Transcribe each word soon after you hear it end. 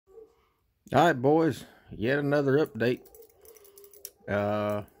All right, boys, yet another update.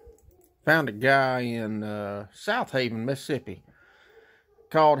 Found a guy in South Haven, Mississippi.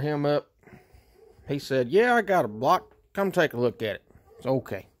 Called him up. He said, yeah, I got a block. Come take a look at it. It's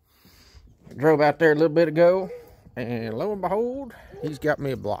okay. I drove out there a little bit ago, and lo and behold, he's got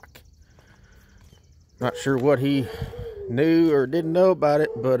me a block. Not sure what he knew or didn't know about it,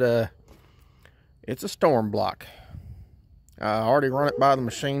 but it's a storm block. I already run it by the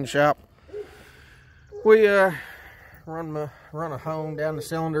machine shop. We run a hone down the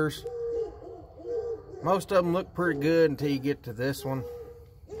cylinders. Most of them look pretty good until you get to this one,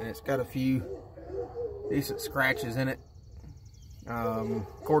 and it's got a few decent scratches in it.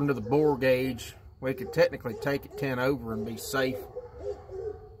 According to the bore gauge, we could technically take it 10 over and be safe,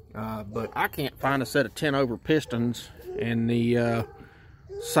 but I can't find a set of 10 over pistons in the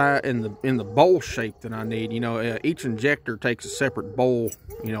side in the bowl shape that I need. You know, each injector takes a separate bowl.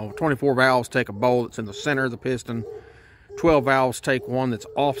 You know, 24 valves take a bowl that's in the center of the piston. 12 valves take one that's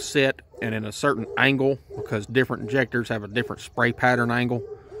offset and in a certain angle, because different injectors have a different spray pattern angle.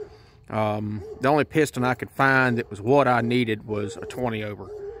 The only piston I could find that was what I needed was a 20 over.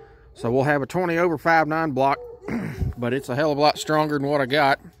 So we'll have a 20 over 5.9 block, but it's a hell of a lot stronger than what I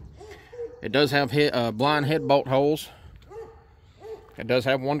got. It does have blind head bolt holes. It does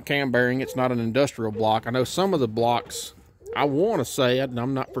have one cam bearing. It's not an industrial block. I know some of the blocks, I want to say,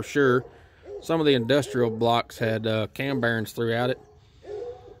 I'm not for sure, some of the industrial blocks had cam bearings throughout it.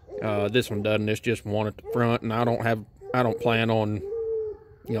 This one doesn't. It's just one at the front, and I don't plan on,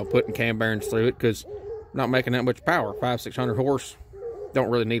 you know, putting cam bearings through it, because I'm not making that much power. 500-600 horse, don't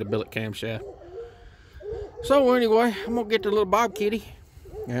really need a billet camshaft. So anyway, I'm gonna get the little Bob Kitty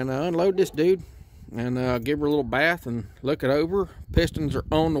and unload this dude and give her a little bath and look it over. Pistons are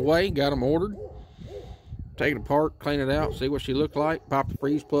on the way. Got them ordered. Take it apart, clean it out, see what she looked like. Pop the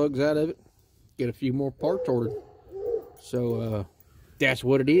freeze plugs out of it. Get a few more parts ordered. So that's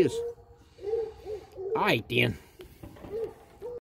what it is. All right then.